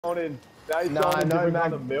on in. Now he's Nah, going no, different Mac.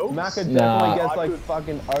 kind of milk. Macca definitely Nah. gets like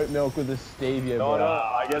fucking oat milk with a stevia, No, bro. no,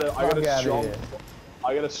 I get a Fuck strong, outta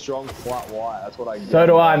I get a strong flat white. That's what I get. So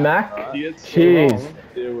do I, Mac. Right? Cheers.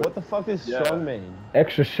 What the fuck does strong mean?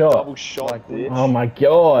 Extra shot. Double shot, Like, bitch. Oh my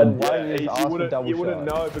god. Why Yeah, you just ask for double you wouldn't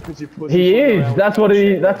shot? know because you pussy. He is. That's what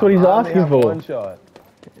he. That's what he's I only asking have for. one shot.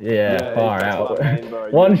 Yeah, far that's out. what I mean, bro.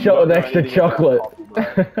 One You shot don't with know extra anything about chocolate. coffee,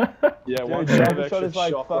 bro. Yeah, one Dude, shot of double shot extra is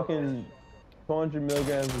like chocolate. fucking 200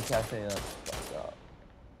 milligrams of caffeine. That's fucked up.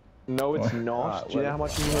 No, it's not. Alright, Do you know how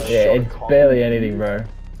much is in a Yeah, shot it's of coffee? barely anything, bro.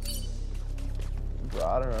 Bro,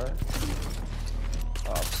 I don't know.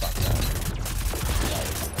 Oh, fuck that.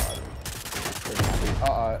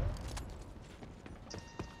 Uh-oh.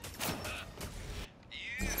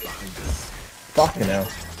 Fucking hell.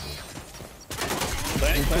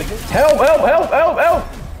 Help, help, help, help, help!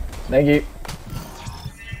 Thank you.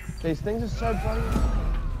 These things are so funny.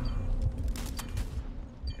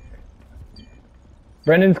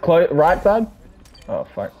 Brendan's right side? Oh,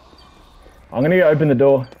 fuck. I'm gonna go open the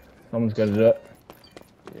door. Someone's gotta do it.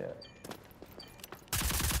 Yeah.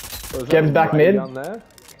 Jeb's back mid. Oh,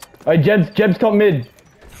 Jeb's top mid.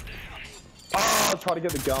 Oh, I'll try to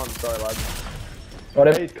get the gun. Sorry, lads.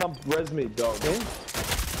 Whatever. Hey, come res me, dog.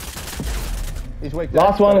 He's weak.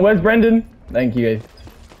 Last one, where's Brendan? Thank you.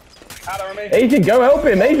 Outer on me. Ethan, go help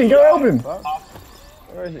him! Ethan, go help him!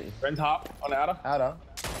 Where is he? Bren's half on outer. Outer.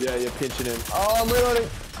 Yeah, you're pinching him. Oh, I'm reloading.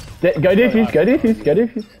 Go defuse, go defuse, go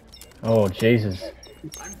defuse. Oh, Jesus.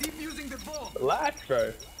 I'm defusing the bomb. Relax,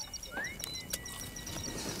 bro.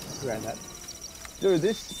 Ran that. Dude,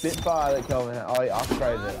 this Spitfire that Kelvin had, oh, he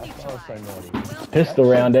upgraded it. I thought I was so naughty. Pistol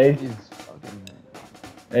round, eh? He's fucking...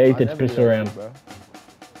 Ethan, I never pistol do that round. shit, bro.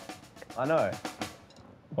 I know.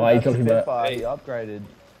 Why are you That talking about? Spitfire, he upgraded,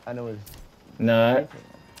 and it was... No.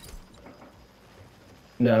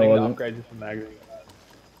 No, I it think the wasn't. upgrade just for magazine.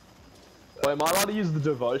 Wait, am I allowed to use the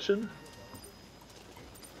devotion?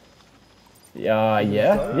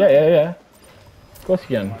 Yeah. Of course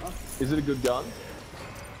you can. Is it a good gun?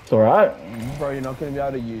 It's alright. Bro, you're not going to be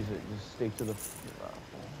able to use it. Just stick to the...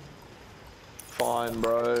 Fine,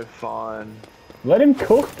 bro. Fine. Let him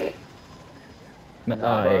cook. No,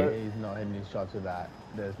 Bro, hey. he's not hitting his shots with that.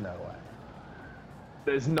 There's no way.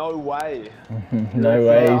 There's no way. No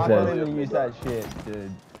way, Bro, he I can't says. even use that shit,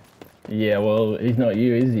 dude. Yeah, well, he's not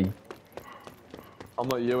you, is he? I'm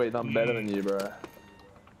not you, Ethan. I'm better than you, bro. Alright,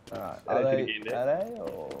 Are are they they getting it?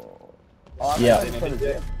 or... Oh, I Yeah. think I just put a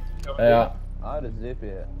zip. Yeah. I had a zip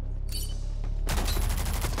here.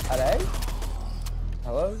 Are they?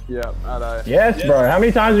 Hello? Yeah, hello. Yes, bro. How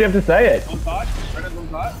many times do we have to say it? On side. Brendan's on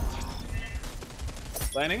side.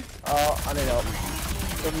 Landing. Oh, I need help.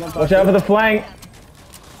 Watch out for the flank.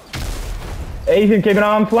 Ethan, keep an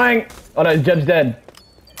eye on flank. Oh no, Jeb's dead.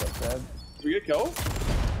 What's that? Did we get killed?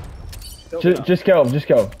 Just go, just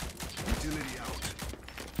go. Utility out.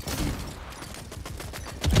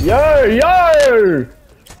 Yo, yo!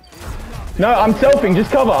 No, I'm selfing,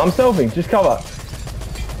 just cover, I'm selfing, just cover.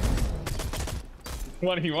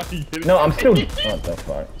 What are you getting? No, I'm still... What the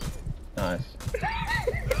fuck? Nice.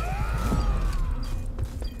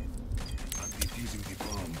 I'm defusing the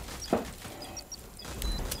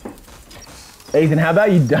bomb. Ethan, how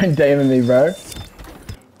about you don't demon me, bro?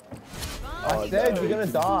 I said you're gonna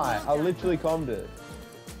die. I literally commed it.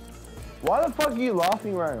 Why the fuck are you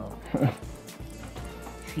laughing right now?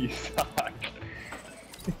 You suck.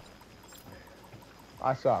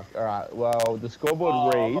 I suck. Alright, well, the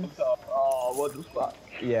scoreboard reads... Oh, what the fuck?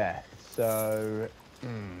 Yeah, so...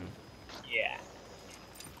 Yeah.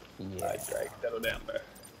 Yeah. Alright, Drake, settle down, bro.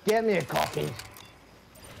 Get me a coffee.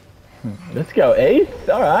 Let's go, Eth.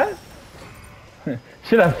 Alright.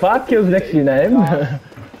 Should I fuck kills next to your name?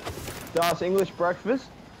 Das English breakfast.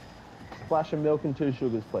 Splash of milk and 2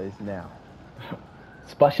 sugars, please, now.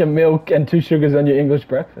 Splash of milk and 2 sugars on your English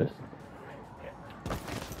breakfast.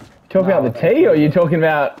 You talking about the tea, or are you talking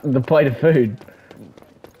about the plate of food?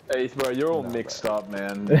 Hey, bro, you're all mixed up,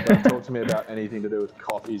 man. Don't talk to me about anything to do with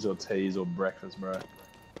coffees or teas or breakfast, bro.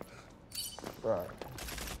 Right.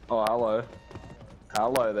 Oh, hello.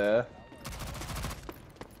 Hello there.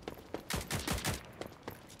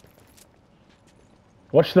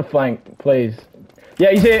 Watch the flank, please.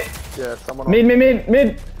 Yeah, he's here. Yeah, someone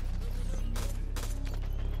Mid.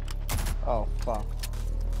 Oh, fuck.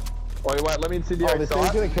 Wait, let me see the Oh, this thing's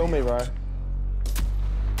side. gonna kill me, bro.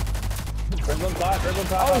 Bren's on side,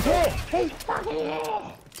 Oh, he's here! He's fucking here!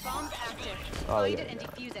 Bomb's active. Oh, Find yeah, it and yeah.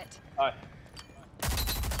 defuse it. Hi.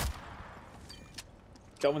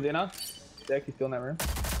 Kelvin's in her. Deck, he's still in that room.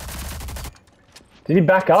 Did he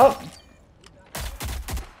back up?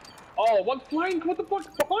 Oh, one flank! What the fuck?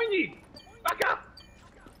 Behind you! Back up!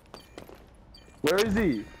 Where is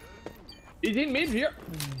he? He's in mid here.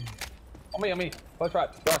 On me. Close right.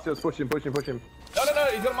 Darcy, let's push him. No,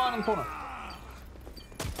 he's got a mine in the corner.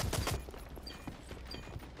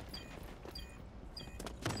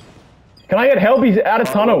 Can I get help? He's out of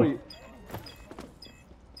tunnel.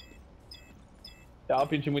 Yeah, I'll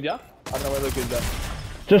pinch him with ya. I don't know where Luke is though.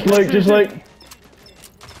 Just Luke.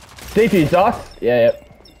 DP, Sus. Yeah.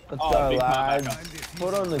 Let's Oh, go, big man, lads. back up.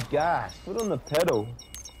 Foot on the gas. Foot on the pedal.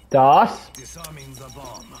 Das. Disarming the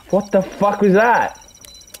bomb. What the fuck was that?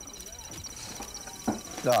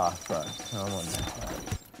 Ah, bro. Come on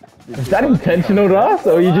now. Is that intentional, Das?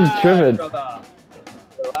 Or are you just tripping? Brother.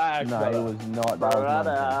 Relax, No, brother. it was not. That was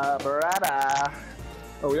nonsense. Brother.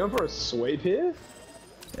 Are we on for a sweep here?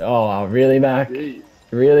 Oh, really, Mac? Jeez.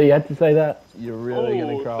 Really? You had to say that? You're really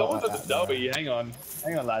gonna Oh, cry someone's like at the that, bro. W. Hang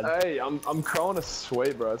on, lads. Hey, I'm crowing a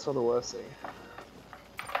sweep, bro. It's not the worst thing.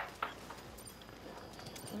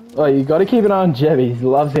 Oh, you gotta keep an eye on Jebby. He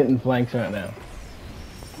loves hitting flanks right now.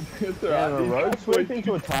 It's Damn, a alright. road sweep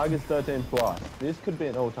into a target's 13 plus. This could be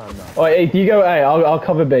an all-time night. Oh, Eth, you go A. I'll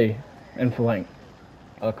cover B and flank.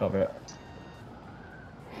 I'll cover it.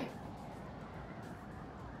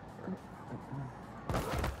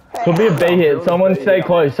 Could be a B hit. Someone stay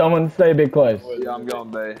close. Someone stay a bit close. Yeah, I'm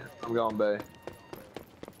going B.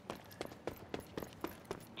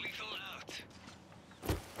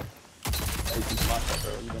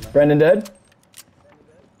 Brendan dead?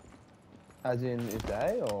 As in, is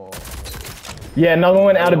they or? Yeah, another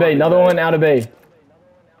one out of B. Another one out of B.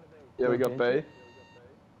 Yeah, we got B.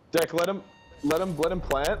 Deck, let him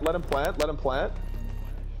plant.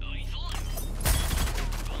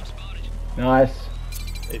 Nice.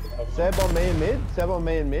 Seb on me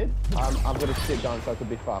in mid. I've got a shit gun, so I could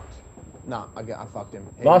be fucked. Nah, I fucked him.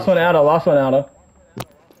 Last one outer.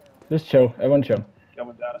 Just chill. Everyone chill.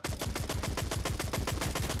 Coming down it.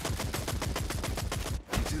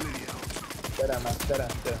 Utility out. Stay down, man. Stay down.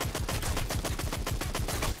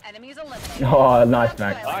 Enemies eliminated. Oh, nice,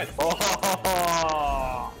 Mac. Nice.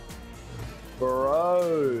 Oh,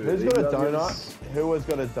 bro. Who's got a donut? Who has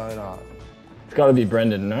got a donut? It's gotta be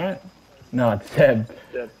Brendan, right? No, it's Seb.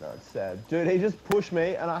 No, it's sad. Dude, he just pushed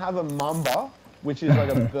me, and I have a mamba, which is like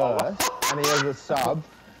a burst, and he has a sub,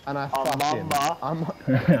 and I fucked him.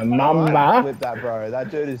 Mamba. Clip that, bro. That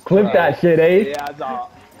dude is. Clip that shit, Eth. Yeah,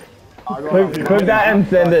 Clip that and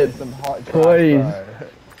send it. Some hot Please. trash,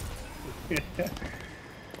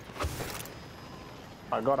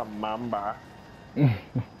 I got a mamba.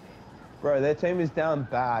 bro, their team is down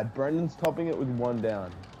bad. Brendan's topping it with one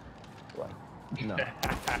down. Like, no.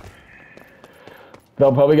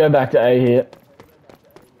 They'll probably go back to A here.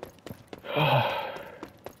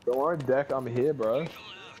 Don't worry, Deck. I'm here, bro.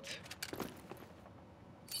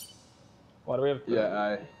 Why do we have?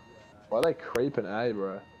 Yeah, A. Why are they creeping A,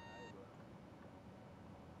 bro?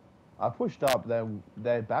 I pushed up. They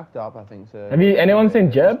backed up. I think so. Have you? Anyone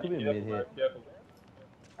seen Jeb? Could be mid here. Careful.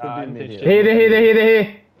 Could be mid here.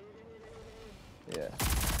 Here. Yeah.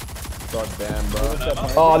 God damn, bro.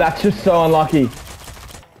 Oh, that's just so unlucky.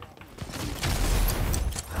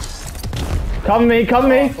 Cover me.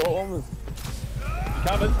 Almost.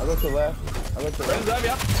 Covered. I got to the left. Brendan's over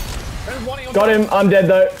ya. Brendan's wanting on. Got him. I'm dead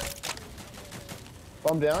though.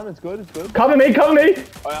 Bomb down. It's good. Cover me. Oh, I'm Try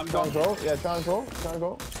and gone. crawl. Yeah, try and crawl.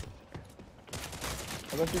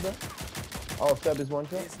 I got you there. Oh, Seb is one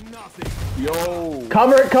shot. It's nothing. Yo.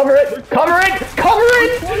 Cover it. Oh,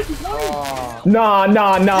 Nah.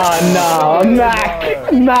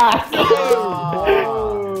 Mac.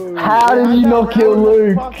 How did you not kill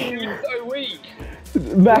Luke? You're so weak.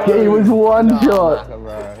 Mac, he was one shot.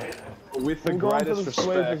 bro. With the I'm going for greatest the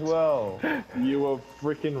sweep as respect, well. you were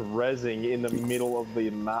freaking rezzing in the middle of the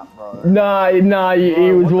map, bro. Nah, he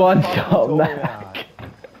was What the one fuck are you shot, talking Mac.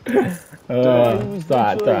 about? It's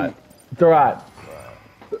alright. It's alright.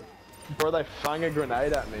 Bro, they flung a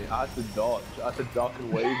grenade at me. I had to dodge. I had to duck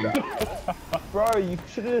and weave that. Bro, you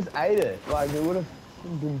should have just ate it. Like, it would have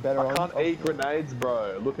been better I on. can't eat grenades,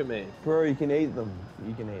 bro. Look at me. Bro, you can eat them.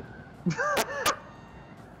 You can eat them.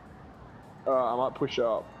 Alright, I might push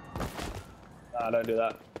up. Nah, don't do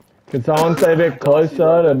that. Could someone stay a bit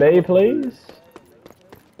closer to me, please?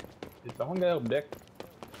 Did someone go help Deck?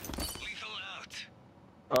 Lethal out.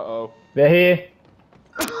 Uh-oh. They're here.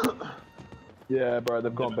 Yeah, bro,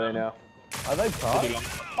 they've gone B now. Are they cut?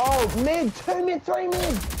 Oh, mid, 2 mid, 3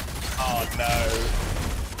 mid. Oh no.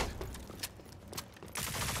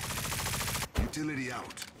 Utility out.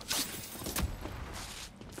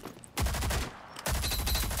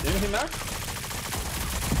 Anything, Mac?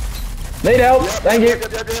 Need help. Thank you.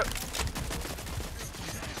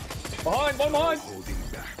 Behind, one behind. Holding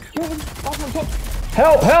back. Off on top.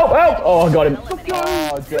 Help, help, help! Oh, I got him.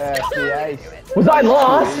 Oh, Jeff, the ace. Was I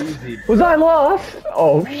lost? Was I lost?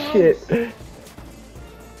 Oh, shit.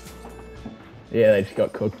 Yeah, they just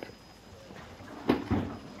got cooked.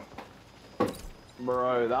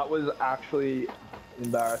 Bro, that was actually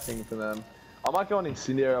embarrassing for them. I might go on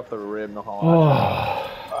incendiary off the rim, not Oh,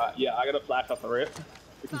 Alright, yeah, I got a flash off the rip.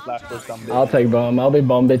 We can flash for some bit. I'll take bomb. I'll be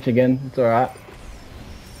bomb bitch again. It's alright.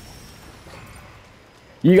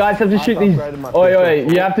 You guys have to shoot these. upgraded my Oh, pistol.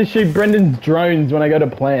 wait, you have to shoot Brendan's drones when I go to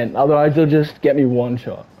plant. Otherwise, he'll just get me one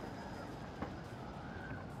shot.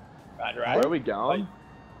 Right, Where right. are we going?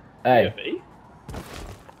 Hey, B?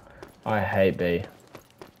 I hate B.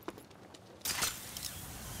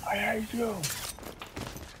 I hate you.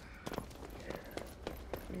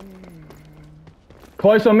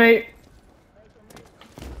 Close on me.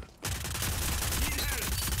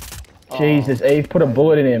 Jesus, Eve put a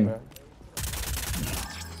bullet in him.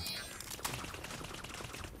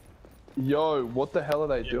 Yo, what the hell are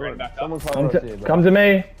they Bring doing? it back up. Someone Come cover us to, here, bro. come to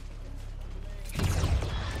me.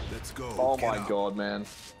 Let's go. Oh Get my up. god, man.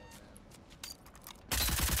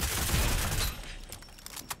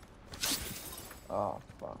 Oh,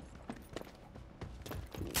 fuck.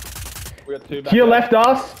 We got two back To your there. left,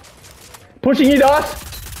 us. Pushing you, us.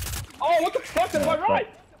 Oh, what the fuck? That's my right.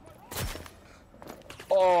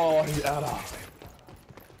 Oh, he's out of.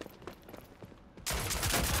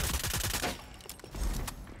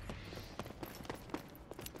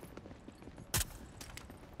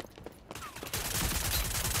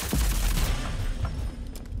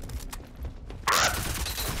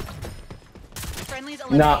 Friendly's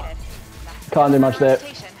Nah. eliminated. Can't do much there.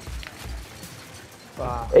 Rotation.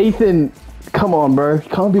 Ethan, come on, bro. You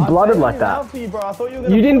can't be blooded like that. Help you, bro. I thought you were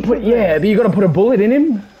gonna You didn't push put, with me. yeah, but you gotta put a bullet in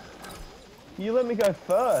him. You let me go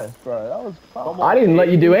first, bro. That was fun. I didn't let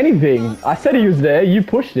you do anything. I said he was there, you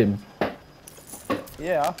pushed him.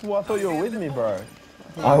 Yeah, I thought you were with me, bro.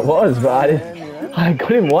 I was, but I Man, didn't. you know? I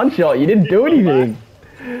got him one shot, you didn't do anything.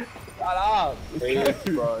 Shut up!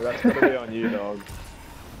 Bro, that's gotta be on you, dog.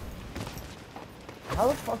 How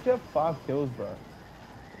the fuck do you have 5 kills, bro? Are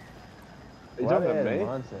you Why talking the about me?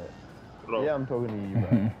 mindset? Yeah, I'm talking to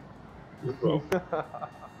you, bro.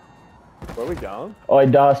 Where are we going? Oh,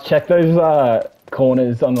 Das, check those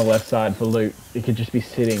corners on the left side for loot. You could just be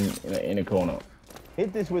sitting in a corner.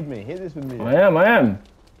 Hit this with me. Hit this with me. I am.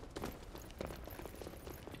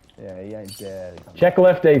 Yeah, he ain't dead. Check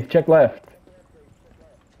left, Eve, check left.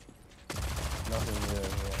 Nothing real,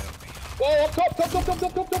 Whoa, up top, top, top, top,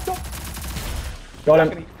 top, top, top, top.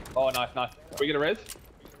 Got him. Oh, nice, nice. We get a res?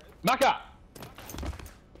 Maka!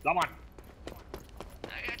 Someone. I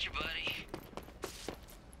got you, buddy.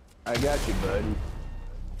 I got you, buddy.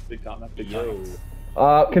 Big time, that's big time.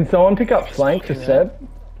 Can someone pick up flank for Seb?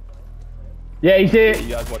 Yeah, he's here. You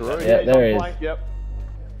guys watch True, that. Yeah, he's there on he is. flank, Yep.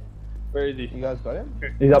 Where is he? You guys got him?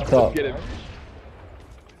 He's up top. Get him.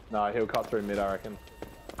 No, he'll cut through mid, I reckon.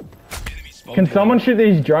 Can someone shoot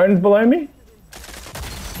these drones below me?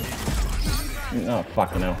 Oh,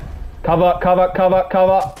 fucking hell. Cover, cover, cover,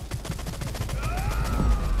 cover.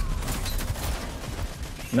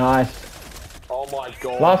 Nice. Oh my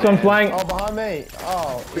god. Last one man. flank. Oh, behind me.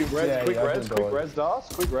 Oh, Quick res, yeah, quick he res, opened quick doors. res, Das.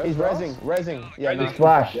 Quick res. He's Das. rezzing. Yeah, Rezzing. nice.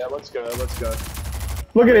 Flash. Yeah, let's go, let's go.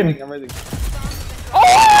 Look at him. I'm ready.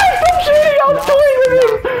 Oh, stop shooting! I was toying with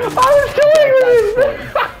him! I was toying with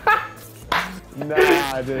him!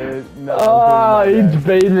 Nah, dude. No. Oh, he's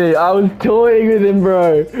beat me. I was toying with him,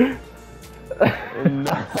 bro.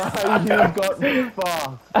 Nah, you got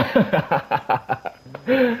fucked.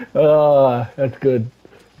 Oh, that's good.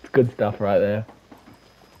 It's good stuff right there.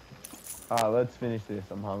 Alright, let's finish this.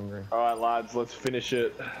 I'm hungry. Alright, lads, let's finish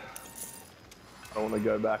it. I want to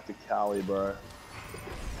go back to Cali, bro.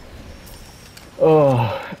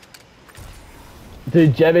 Oh.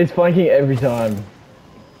 Dude, Jeb is flanking every time.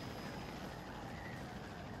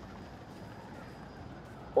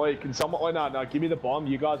 Wait, can someone... Oh, no, give me the bomb.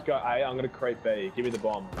 You guys go A, I'm going to create B. Give me the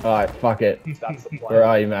bomb. Alright, fuck it. That's the plan. Where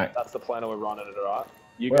are you, Mac? That's the plan we're running it, alright?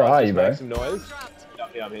 You Where guys are just you, bro? make some noise.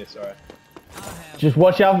 Yeah, I'm here, sorry. Just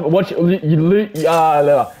watch out. Watch. Use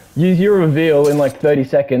your reveal in like 30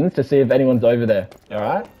 seconds to see if anyone's over there. All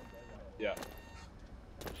right. Yeah.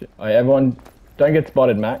 Alright, everyone, don't get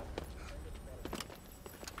spotted, Mac.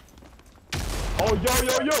 Oh, yo!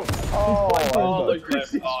 Oh, Oh, wait. look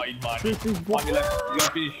left. Oh, he's mine. One your left. You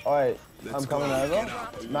gotta finish. Wait, I'm coming over.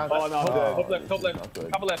 Matt, Oh, no, Top left, top this is left. not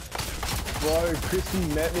good. Couple left. Bro, Chrissy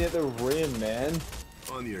met me at the rim, man.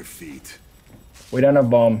 On your feet. We don't have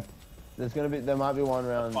bomb. There might be one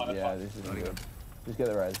round. Fine, Yeah, fine. this is good. Just get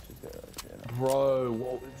the raise. Just get the raise. Yeah, no. Bro,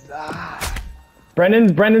 what was that?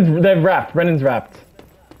 Brendan's, they've wrapped. Brendan's wrapped.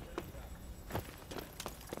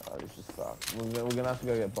 Oh, this is fucked. We're gonna have to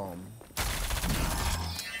go get bombed.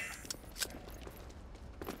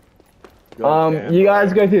 Goddamn, You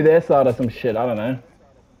guys bro. go through their side or some shit. I don't know.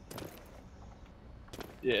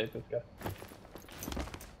 Yeah, let's go.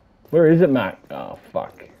 Where is it, Mac? Oh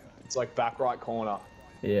fuck. It's like back right corner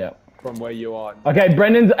Yeah. from where you are. Okay,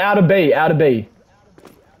 Brendan's out of B. Out of B.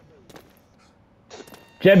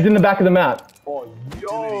 Jeb's in the back of the map. Oh,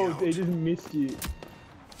 yo, they just missed you.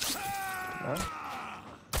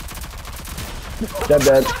 Jeb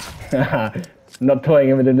dead. Not toying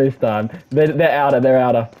him with it this time. They're outer. They're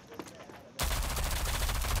outer.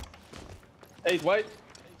 Hey, wait.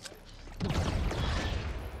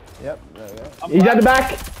 Yep, there we go. He's at the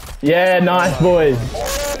back. Yeah, nice boys.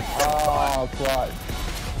 Oh, clutch.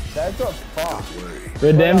 That got fucked.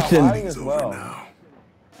 Redemption. Hiding as well. Now.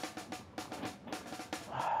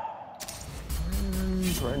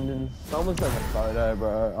 Brendan, someone sent a photo,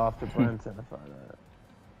 bro. After Brendan sent a photo.